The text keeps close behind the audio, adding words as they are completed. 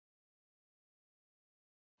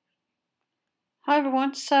Hi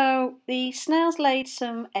everyone, so the snails laid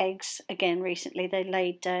some eggs again recently. They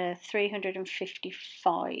laid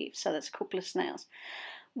 355, so that's a couple of snails.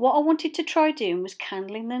 What I wanted to try doing was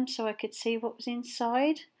candling them so I could see what was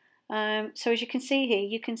inside. So as you can see here,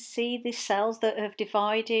 you can see the cells that have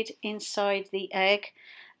divided inside the egg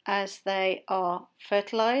as they are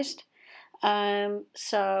fertilised.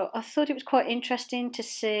 So I thought it was quite interesting to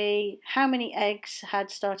see how many eggs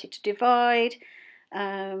had started to divide,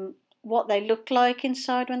 what they looked like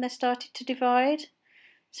inside when they started to divide.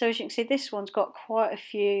 So as you can see, this one's got quite a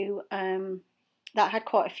few, that had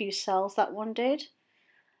quite a few cells, that one did.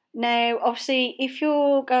 Now, obviously, if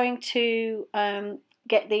you're going to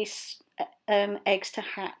get these eggs to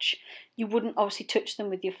hatch, you wouldn't obviously touch them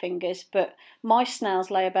with your fingers, but my snails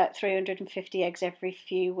lay about 350 eggs every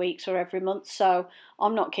few weeks or every month, so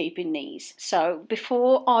I'm not keeping these. So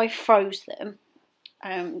before I froze them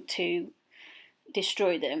to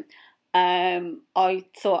destroy them, I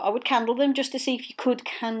thought I would candle them just to see if you could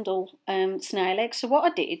candle snail eggs. So what I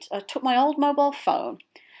did, I took my old mobile phone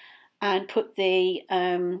and put the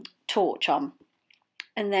torch on,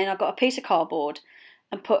 and then I got a piece of cardboard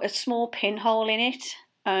and put a small pinhole in it,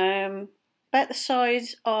 about the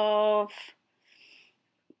size of,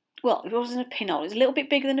 well, it wasn't a pinhole, it was a little bit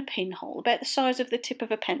bigger than a pinhole, about the size of the tip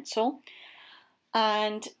of a pencil,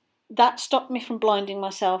 and that stopped me from blinding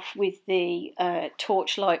myself with the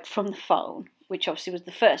torchlight from the phone, which obviously was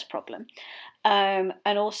the first problem, and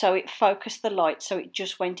also it focused the light so it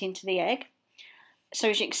just went into the egg. So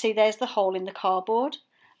as you can see, there's the hole in the cardboard,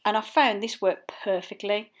 and I found this worked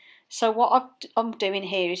perfectly. So what I'm doing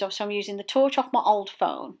here is obviously I'm using the torch off my old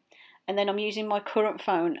phone, and then I'm using my current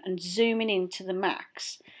phone and zooming into the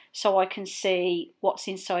max so I can see what's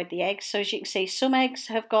inside the eggs. So as you can see, some eggs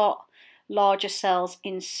have got larger cells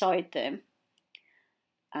inside them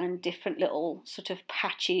and different little sort of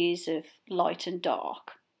patches of light and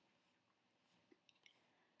dark.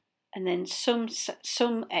 And then some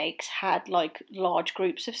eggs had like large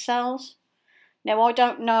groups of cells. Now I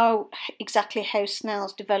don't know exactly how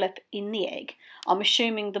snails develop in the egg. I'm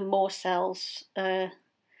assuming the more cells the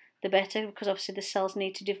better, because obviously the cells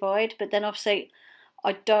need to divide, but then obviously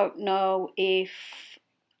I don't know if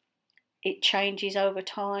it changes over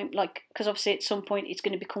time, like, because obviously at some point it's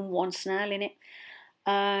going to become one snail in it.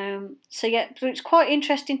 So yeah, so it's quite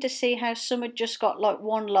interesting to see how some had just got like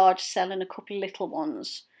one large cell and a couple of little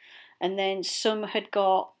ones, and then some had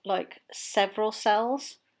got like several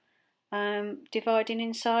cells dividing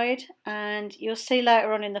inside. And you'll see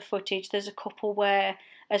later on in the footage there's a couple where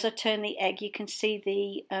as I turn the egg you can see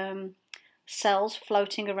the cells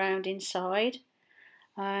floating around inside.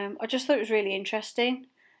 I just thought it was really interesting,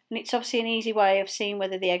 and it's obviously an easy way of seeing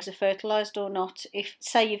whether the eggs are fertilised or not. If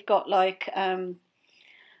say you've got like a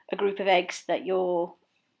group of eggs that you're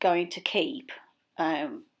going to keep,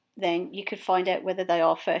 then you could find out whether they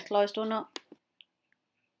are fertilised or not.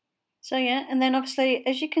 So yeah, and then obviously,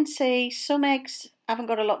 as you can see, some eggs haven't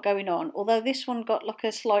got a lot going on, although this one got like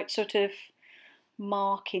a slight sort of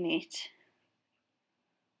mark in it.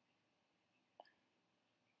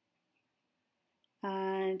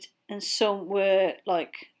 And some were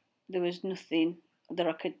like, there was nothing that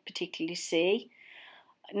I could particularly see.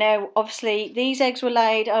 Now, obviously, these eggs were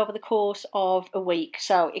laid over the course of a week,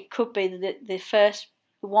 so it could be that the first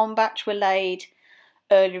one batch were laid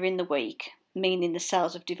earlier in the week, meaning the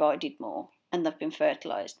cells have divided more and they've been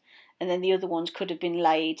fertilised. And then the other ones could have been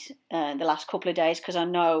laid the last couple of days, because I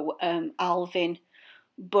know Alvin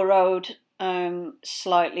burrowed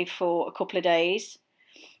slightly for a couple of days,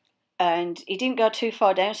 and he didn't go too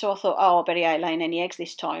far down, so I thought, oh, I bet he ain't laying any eggs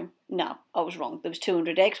this time. No, I was wrong. There was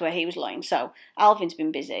 200 eggs where he was laying, so Alvin's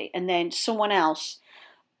been busy. And then someone else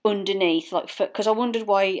underneath, like, because I wondered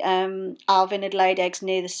why Alvin had laid eggs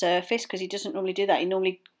near the surface, because he doesn't normally do that. He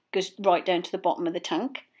normally goes right down to the bottom of the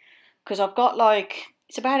tank, because I've got like,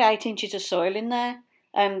 it's about 8 inches of soil in there,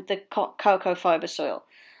 the cocoa fibre soil,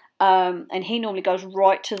 and he normally goes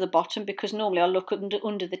right to the bottom, because normally I look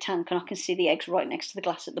under the tank and I can see the eggs right next to the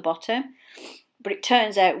glass at the bottom. But it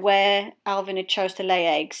turns out where Alvin had chose to lay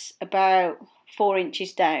eggs, about 4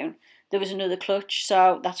 inches down, there was another clutch,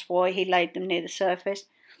 so that's why he laid them near the surface.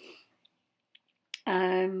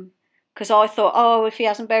 Because I thought, oh, if he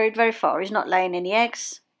hasn't buried very far, he's not laying any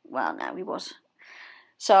eggs. Well, no, he was.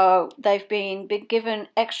 So they've been given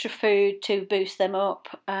extra food to boost them up.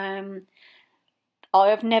 I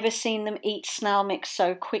have never seen them eat snail mix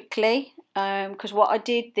so quickly, because what I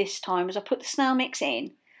did this time was I put the snail mix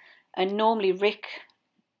in, and normally Rick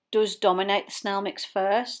does dominate the snail mix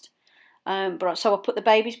first, But so I put the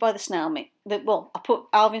babies by the snail mix. Well, I put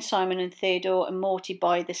Alvin, Simon, and Theodore and Morty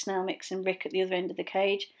by the snail mix, and Rick at the other end of the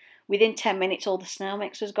cage. Within 10 minutes, all the snail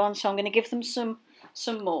mix was gone. So I'm going to give them some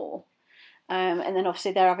more, and then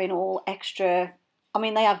obviously they're having all extra. I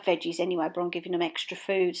mean, they have veggies anyway, but I'm giving them extra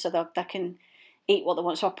food so that they can eat what they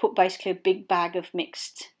want. So I put basically a big bag of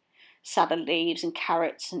mixed salad leaves and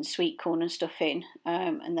carrots and sweet corn and stuff in,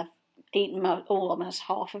 and they've eaten almost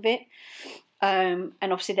half of it. And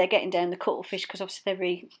obviously they're getting down the cuttlefish because obviously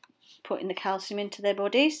they're putting the calcium into their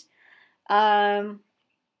bodies. But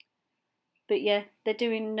yeah, they're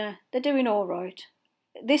doing all right.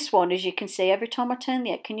 This one, as you can see, every time I turn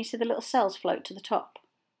the egg, can you see the little cells float to the top?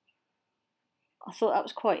 I thought that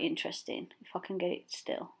was quite interesting. If I can get it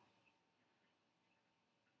still.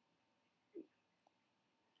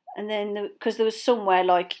 And then because there was somewhere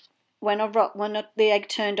like when the egg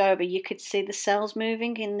turned over, you could see the cells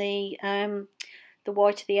moving in the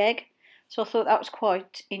white of the egg. So I thought that was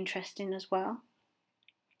quite interesting as well.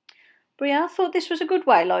 But yeah, I thought this was a good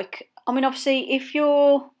way. Like, I mean, obviously, if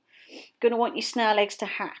you're going to want your snail eggs to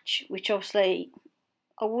hatch, which obviously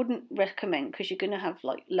I wouldn't recommend because you're going to have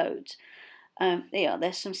like loads. Yeah,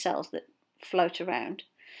 there's some cells that float around.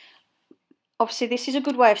 Obviously, this is a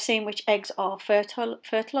good way of seeing which eggs are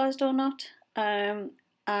fertilised or not.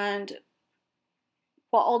 And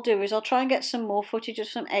what I'll do is I'll try and get some more footage of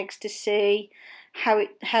some eggs to see how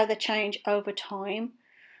they change over time.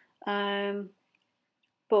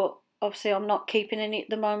 But obviously I'm not keeping any at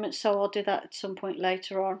the moment, so I'll do that at some point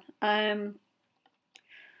later on.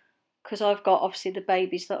 Because I've got obviously the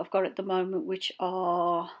babies that I've got at the moment, which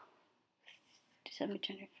are December,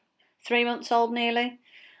 January, 3 months old nearly.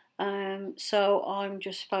 So I'm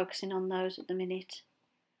just focusing on those at the minute.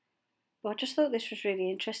 But I just thought this was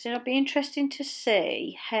really interesting. It'd be interesting to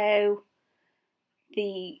see how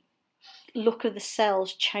the look of the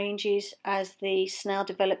cells changes as the snail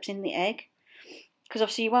develops in the egg. Because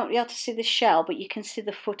obviously you won't be able to see the shell, but you can see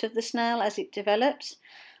the foot of the snail as it develops.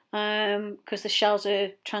 Because the shells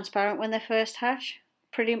are transparent when they first hatch.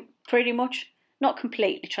 Pretty much. Not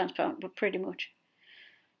completely transparent, but pretty much.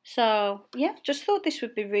 So, yeah, just thought this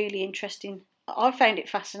would be really interesting. I found it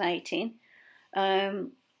fascinating.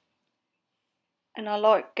 And I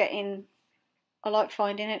like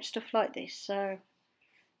finding out stuff like this. So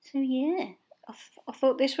yeah, I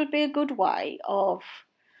thought this would be a good way of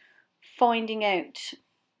finding out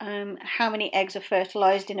how many eggs are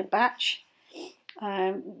fertilised in a batch.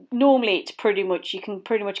 Normally, it's you can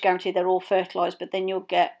pretty much guarantee they're all fertilised, but then you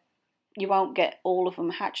won't get all of them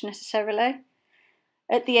hatched necessarily.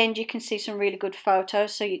 At the end, you can see some really good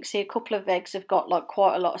photos. So you can see a couple of eggs have got like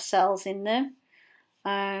quite a lot of cells in them.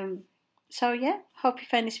 So yeah, hope you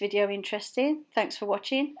found this video interesting. Thanks for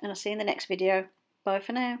watching, and I'll see you in the next video. Bye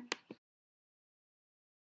for now.